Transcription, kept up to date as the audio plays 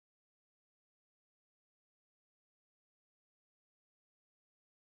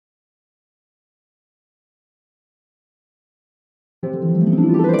So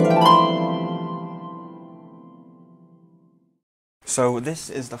this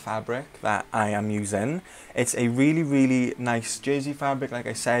is the fabric that I am using. It's a really nice jersey fabric. Like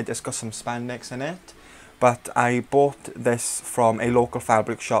I said, it's got some spandex in it. But I bought this from a local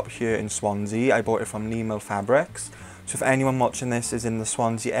fabric shop here in Swansea. I bought it from Neil Fabrics. So if anyone watching this is in the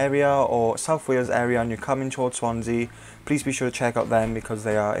Swansea area or South Wales area and you're coming towards Swansea, please be sure to check out them because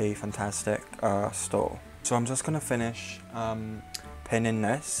they are a fantastic store. So I'm just going to finish pinning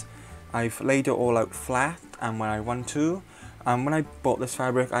this. I've laid it all out flat and when I want to. When I bought this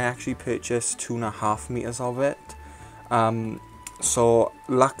fabric, I actually purchased 2.5 meters of it. So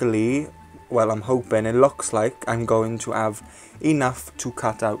luckily, well, I'm hoping, it looks like I'm going to have enough to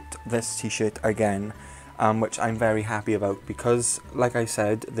cut out this t-shirt again, which I'm very happy about because, like I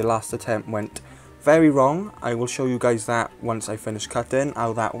said, the last attempt went very wrong. I will show you guys that once I finish cutting,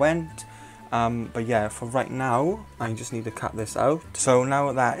 how that went. But yeah, for right now, I just need to cut this out. So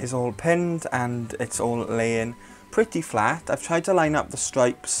now that is all pinned and it's all laying pretty flat, I've tried to line up the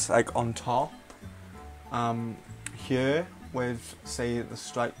stripes like on top here with, say, the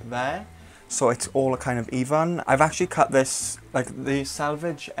stripe there, so it's all kind of even. I've actually cut this, like the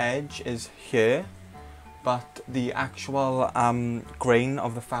selvage edge is here, but the actual grain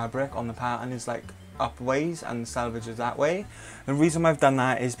of the fabric on the pattern is like upways and the selvage is that way. The reason I've done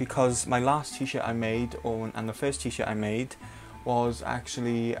that is because my last t-shirt I made, and the first t-shirt I made, was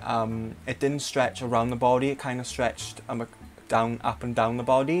actually, it didn't stretch around the body, it kind of stretched up and down the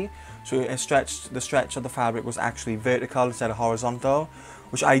body. So it stretched, the stretch of the fabric was actually vertical instead of horizontal,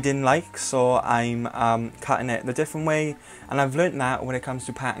 which I didn't like, so I'm cutting it the different way. And I've learnt that when it comes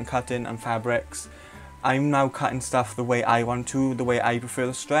to pattern cutting and fabrics, I'm now cutting stuff the way I want to, the way I prefer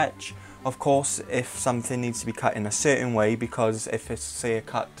the stretch. Of course, if something needs to be cut in a certain way, because if it's, say, a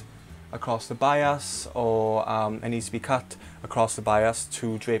cut across the bias, or it needs to be cut across the bias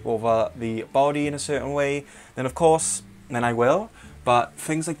to drape over the body in a certain way, then of course, then I will. But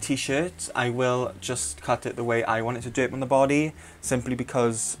things like t-shirts, I will just cut it the way I want it to drape on the body, simply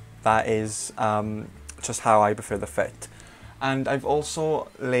because that is just how I prefer the fit. And I've also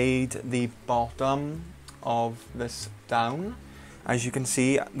laid the bottom of this down. As you can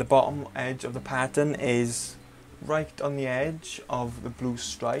see, the bottom edge of the pattern is right on the edge of the blue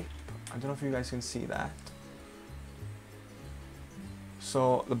stripe. I don't know if you guys can see that.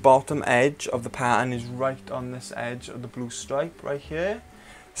 So the bottom edge of the pattern is right on this edge of the blue stripe right here.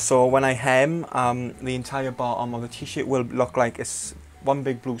 So when I hem, the entire bottom of the t-shirt will look like it's one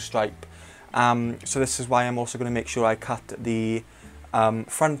big blue stripe. So this is why I'm also going to make sure I cut the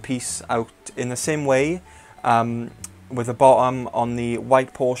front piece out in the same way, with the bottom on the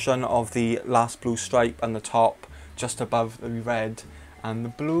white portion of the last blue stripe and the top just above the red. And the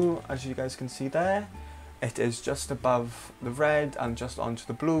blue, as you guys can see there, it is just above the red and just onto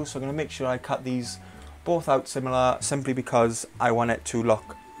the blue. So I'm going to make sure I cut these both out similar, simply because I want it to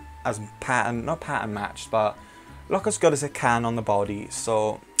look as not pattern matched, but look as good as it can on the body.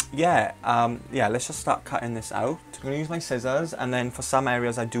 So yeah, let's just start cutting this out. I'm going to use my scissors, and then for some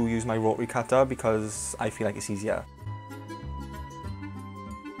areas I do use my rotary cutter because I feel like it's easier.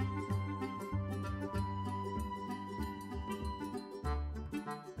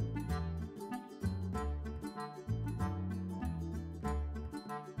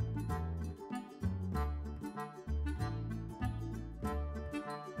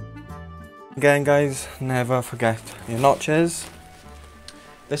 Again guys, never forget your notches.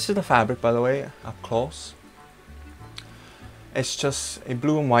 This is the fabric, by the way, up close. It's just a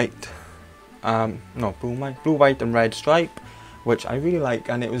blue and white, blue, white and red stripe, which I really like,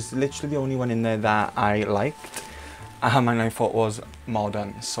 and it was literally the only one in there that I liked, and I thought was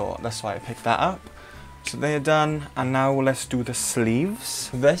modern, so that's why I picked that up. So they're done, and now let's do the sleeves.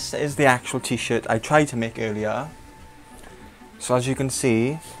 This is the actual t-shirt I tried to make earlier. So as you can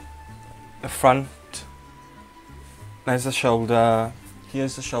see, the front, there's the shoulder,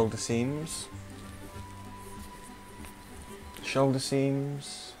 here's the shoulder seams. Shoulder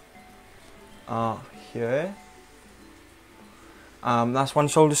seams are here. That's one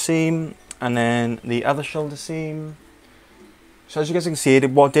shoulder seam, and then the other shoulder seam. So as you guys can see,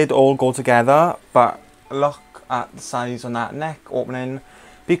 it did all go together, but look at the size on that neck opening,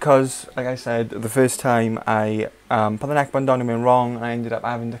 because like I said, the first time I put the neckband on, it went wrong, and I ended up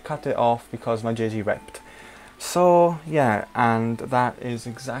having to cut it off because my jersey ripped. So yeah, and that is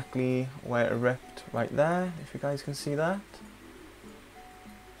exactly where it ripped, right there, if you guys can see that.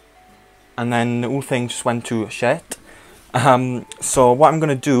 And then the whole thing just went to shit. So what I'm going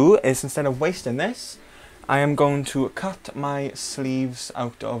to do is, instead of wasting this, I am going to cut my sleeves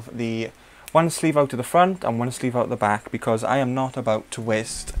out of the one sleeve out to the front and one sleeve out the back, because I am not about to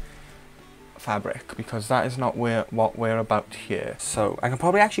waste fabric, because that is not what we're about here. So I can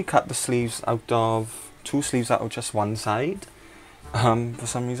probably actually cut the sleeves out of 2 sleeves out of just one side for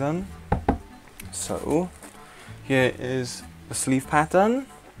some reason. So here is the sleeve pattern,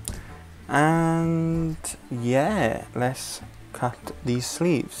 and yeah, let's cut these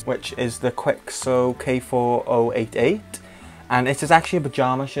sleeves, which is the Quicksew K4088, and it is actually a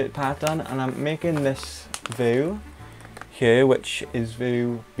pajama shirt pattern, and I'm making this view here, which is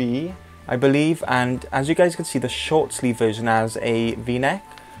view B, I believe, and as you guys can see, the short sleeve version has a V-neck.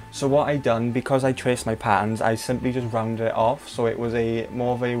 So what I done, because I traced my patterns, I simply just rounded it off, so it was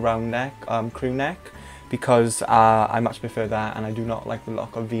more of a round neck, crew neck, because I much prefer that, and I do not like the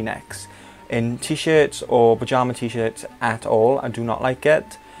look of V-necks in t-shirts or pajama t-shirts at all. I do not like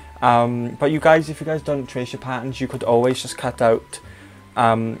it. But you guys, if you guys don't trace your patterns, you could always just cut out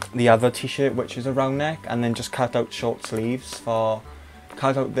the other t-shirt, which is a round neck, and then just cut out short sleeves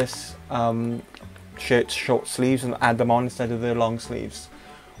cut out this shirt's short sleeves and add them on instead of the long sleeves,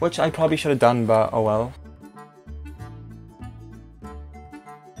 which I probably should have done, but oh well.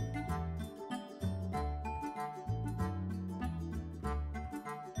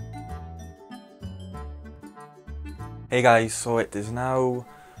 Hey guys, so it is now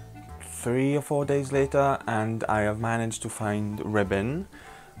 3 or 4 days later, and I have managed to find ribbon.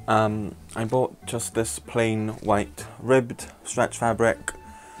 I bought just this plain white ribbed stretch fabric.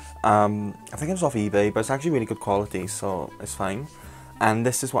 I think it was off eBay, but it's actually really good quality, so it's fine. And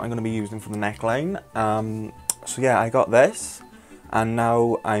this is what I'm going to be using for the neckline. So yeah, I got this, and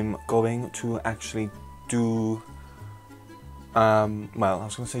now I'm going to actually do well, I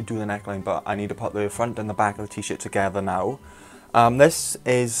was going to say do the neckline, but I need to put the front and the back of the t-shirt together now. This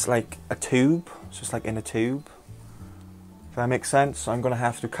is like a tube, so it's like in a tube, if that makes sense. So I'm going to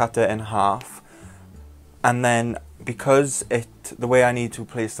have to cut it in half, and then because the way I need to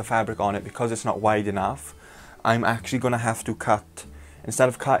place the fabric on it, because it's not wide enough, I'm actually going to have to cut, instead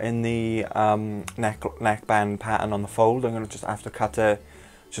of cutting the neckband pattern on the fold, I'm going to just have to cut it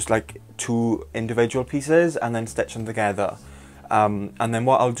just like 2 individual pieces and then stitch them together. And then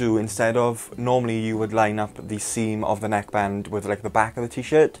what I'll do, instead of, normally you would line up the seam of the neckband with like the back of the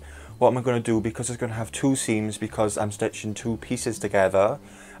t-shirt, what I'm going to do, because it's going to have 2 seams, because I'm stitching 2 pieces together,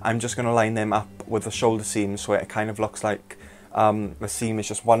 I'm just going to line them up with the shoulder seam, so it kind of looks like the seam is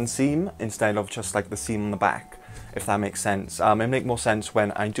just 1 seam instead of just like the seam on the back, if that makes sense. It'll make more sense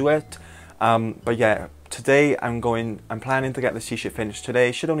when I do it. But yeah, today I'm planning to get this t-shirt finished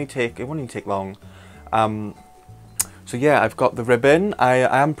today. It won't even take long. So yeah, I've got the ribbon. I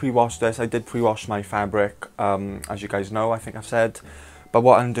am pre-washed this. I did pre-wash my fabric, as you guys know, I think I've said. But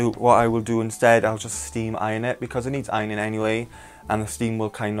what I will do instead, I'll just steam iron it, because it needs ironing anyway, and the steam will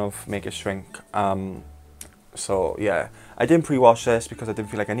kind of make it shrink. So yeah, I didn't pre-wash this because I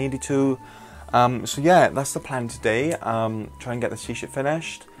didn't feel like I needed to. So yeah, that's the plan today. Try and get this t-shirt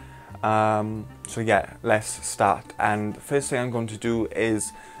finished. So yeah, let's start. And the first thing I'm going to do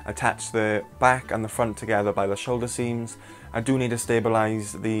is attach the back and the front together by the shoulder seams. I do need to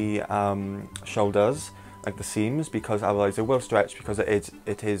stabilize the shoulders, like the seams, because otherwise it will stretch, because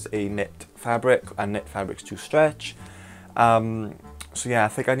it is a knit fabric, and knit fabrics do stretch. So yeah, I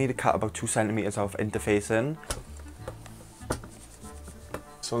think I need to cut about 2 centimeters of interfacing.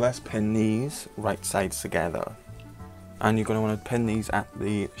 So let's pin these right sides together. And you're going to want to pin these at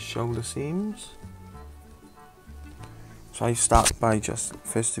the shoulder seams. So I start by just,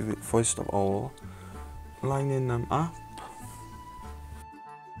 first of all, lining them up.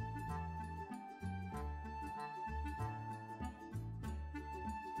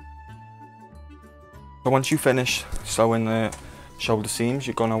 So once you finish sewing the shoulder seams,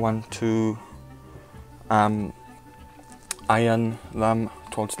 you're going to want to iron them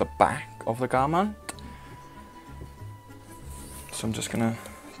towards the back of the garment. So I'm just going to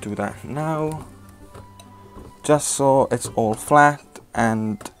do that now, just so it's all flat.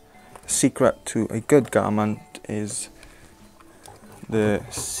 And the secret to a good garment is the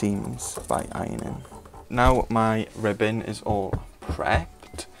seams by ironing. Now my ribbon is all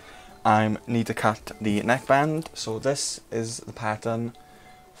prepped, I need to cut the neckband. So this is the pattern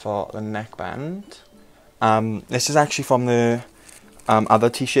for the neckband. This is actually from the other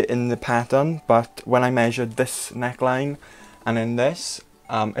t-shirt in the pattern, but when I measured this neckline and in this,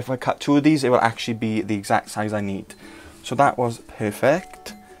 if I cut 2 of these, it will actually be the exact size I need. So that was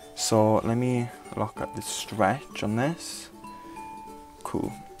perfect. So let me look at the stretch on this.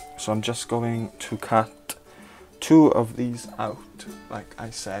 Cool. So I'm just going to cut 2 of these out, like I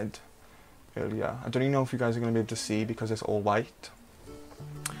said earlier. I don't even know if you guys are going to be able to see because it's all white.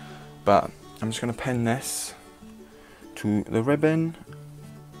 but I'm just going to pin this to the ribbon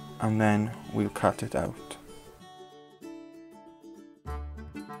and then we'll cut it out.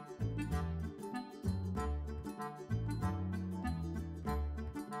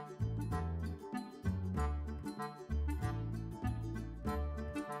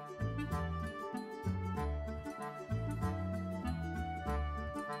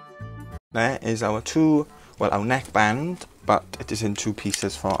 There is our our neckband, but it is in 2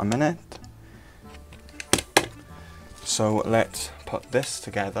 pieces for a minute. So let's put this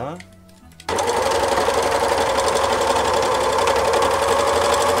together.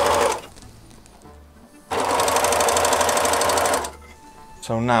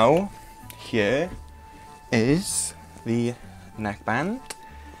 So now here is the neckband,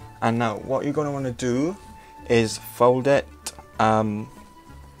 and now what you're going to want to do is fold it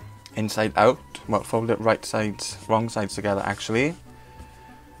inside out. Well, fold it wrong sides together actually,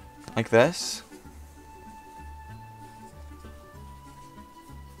 like this.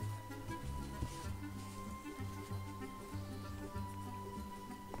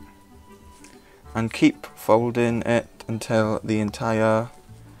 And keep folding it until the entire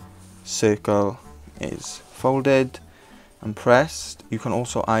circle is folded and pressed. You can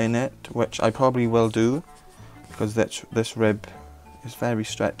also iron it, which I probably will do because this rib is very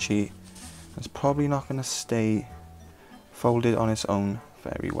stretchy. It's probably not going to stay folded on its own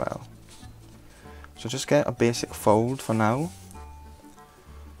very well. So just get a basic fold for now,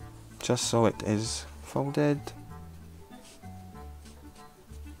 just so it is folded.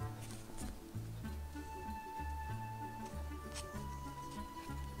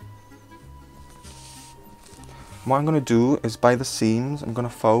 What I'm going to do is by the seams I'm going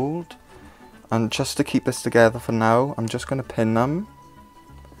to fold, and just to keep this together for now I'm just going to pin them,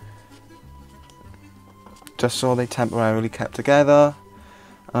 just so they temporarily kept together.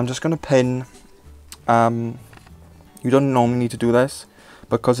 And I'm just going to pin, you don't normally need to do this,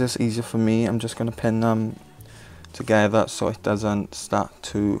 because it's easier for me, I'm just going to pin them together so it doesn't start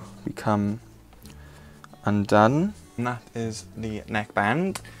to become undone. And that is the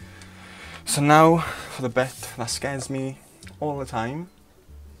neckband. So now for the bit that scares me all the time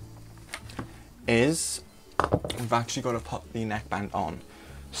is we've actually got to put the neckband on.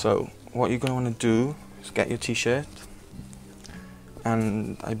 So what you're going to want to do is get your t-shirt,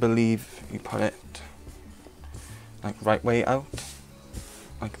 and I believe you put it like right way out,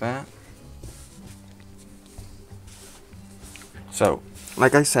 like that. So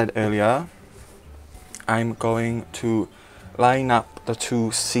like I said earlier, I'm going to line up the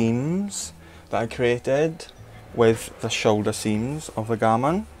 2 seams that I created with the shoulder seams of the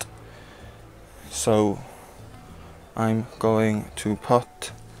garment. So I'm going to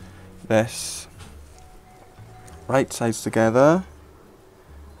put this right sides together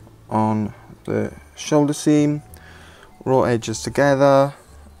on the shoulder seam, raw edges together,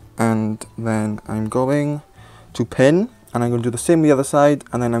 and then I'm going to pin, and I'm going to do the same the other side,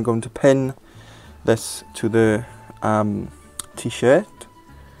 and then I'm going to pin this to the t-shirt.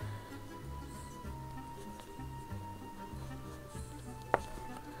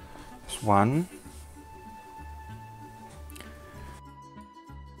 That's one.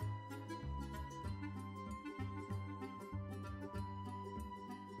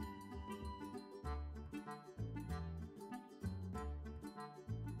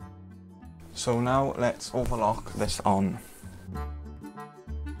 So now let's overlock this on.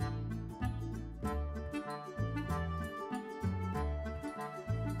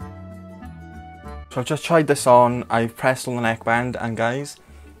 So I've just tried this on, I've pressed on the neckband, and guys,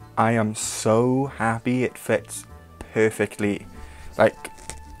 I am so happy it fits perfectly. Like,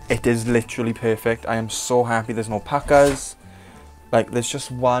 it is literally perfect. I am so happy there's no puckers. Like, there's just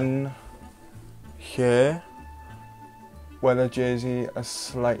one here where the jersey is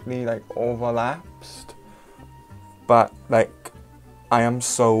slightly like overlapsed, but like I am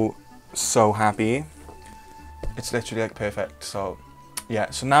so happy. It's literally like perfect. So yeah,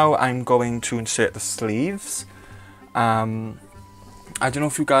 so now I'm going to insert the sleeves. I don't know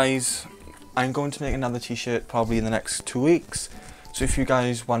if you guys, I'm going to make another t-shirt probably in the next 2 weeks, so if you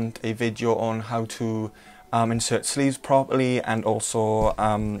guys want a video on how to insert sleeves properly, and also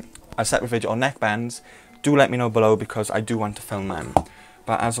a separate video on neckbands, do let me know below, because I do want to film them.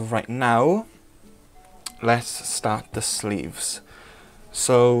 But as of right now, let's start the sleeves.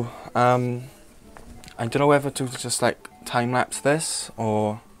 So I don't know whether to just like time-lapse this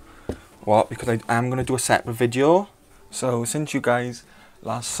or what, because I am going to do a separate video. So since you guys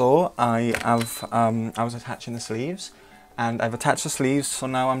last saw, I was attaching the sleeves, and I've attached the sleeves, so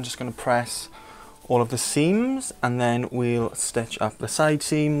now I'm just going to press all of the seams, and then we'll stitch up the side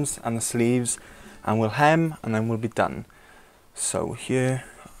seams and the sleeves, and we'll hem, and then we'll be done. So here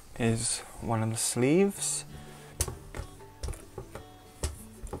is one of the sleeves.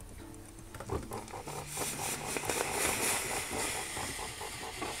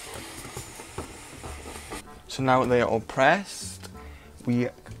 So now they are all pressed, I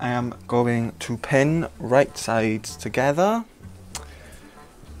am going to pin right sides together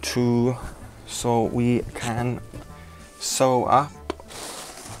so we can sew up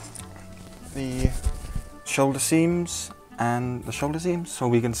the shoulder seams and the shoulder seams, so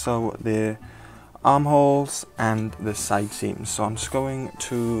we can sew the armholes and the side seams. So I'm just going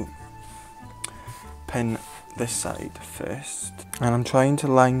to pin this side first, and I'm trying to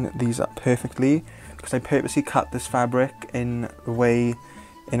line these up perfectly because I purposely cut this fabric in a way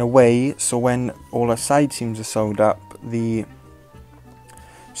so when all the side seams are sewed up, the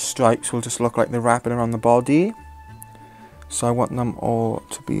stripes will just look like they're wrapping around the body. So I want them all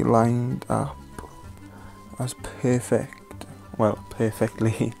to be lined up as perfectly,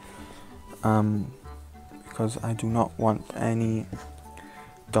 because I do not want any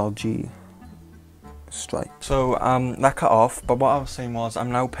dodgy stripes. So that cut off, but what I was saying was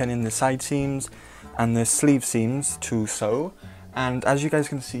I'm now pinning the side seams and the sleeve seams to sew, and as you guys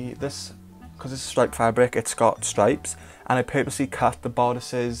can see, this, because it's striped fabric, it's got stripes, and I purposely cut the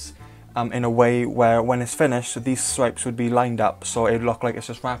bodices in a way where when it's finished, these stripes would be lined up so it would look like it's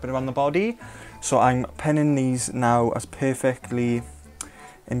just wrapping around the body. So I'm pinning these now as perfectly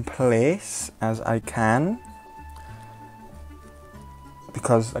in place as I can,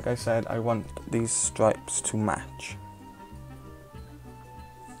 because like I said, I want these stripes to match.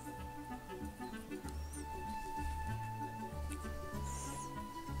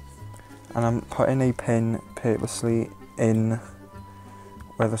 And I'm putting a pin purposely in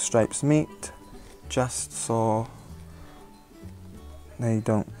where the stripes meet, just so they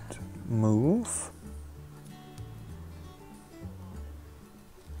don't move.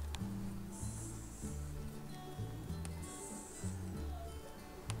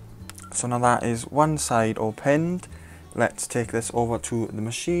 So now that is one side all pinned, let's take this over to the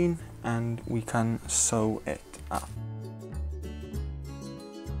machine and we can sew it up.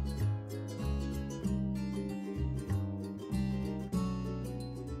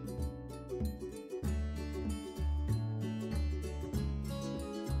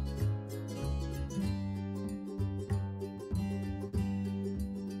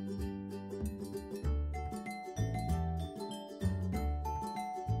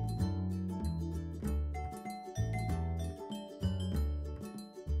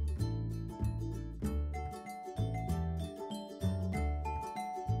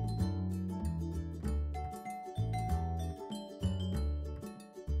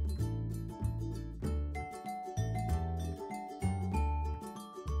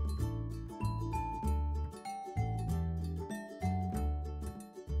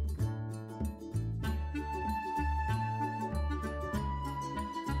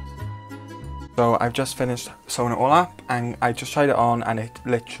 So I've just finished sewing it all up and I just tried it on and it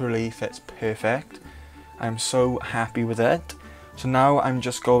literally fits perfect. I'm so happy with it. So now I'm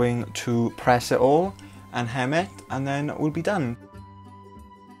just going to press it all and hem it and then we'll be done.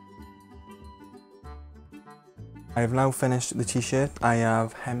 I have now finished the t-shirt. I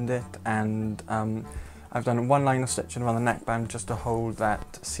have hemmed it and I've done one line of stitching around the neckband just to hold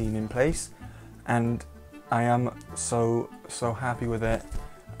that seam in place, and I am so happy with it.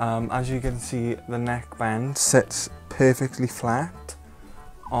 As you can see, the neckband sits perfectly flat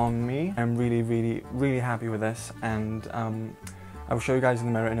on me. I'm really happy with this, and I will show you guys in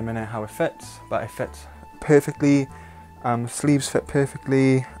the mirror in a minute how it fits, but it fits perfectly. Sleeves fit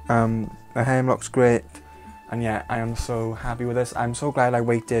perfectly, the hem looks great, and yeah, I am so happy with this. I'm so glad I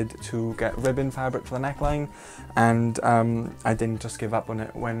waited to get ribbon fabric for the neckline, and I didn't just give up on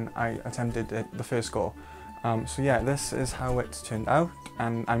it when I attempted it the first go. So yeah, this is how it's turned out,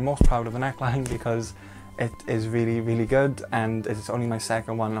 and I'm most proud of the neckline because it is really good, and it's only my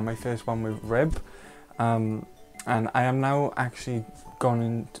second one and my first one with rib. And I am now actually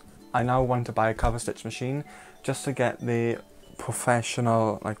I now want to buy a cover stitch machine just to get the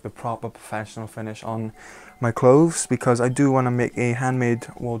professional, like the proper professional finish on my clothes, because I do want to make a handmade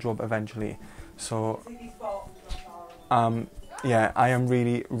wardrobe eventually. So yeah, I am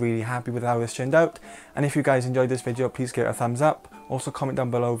really happy with how this turned out, and if you guys enjoyed this video, please give it a thumbs up. Also comment down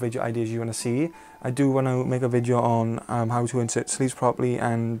below video ideas you want to see. I do want to make a video on how to insert sleeves properly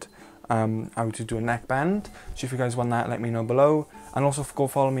and how to do a neckband. So if you guys want that, let me know below. And also go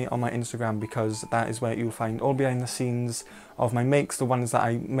follow me on my Instagram, because that is where you'll find all behind the scenes of my makes, the ones that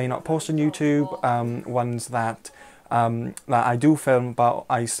I may not post on YouTube, ones that I do film but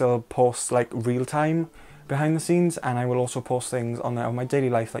I still post like real time behind the scenes, and I will also post things on there of my daily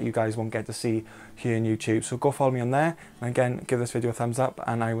life that you guys won't get to see here on YouTube. So go follow me on there, and again, give this video a thumbs up,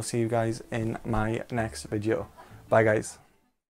 and I will see you guys in my next video. Bye guys.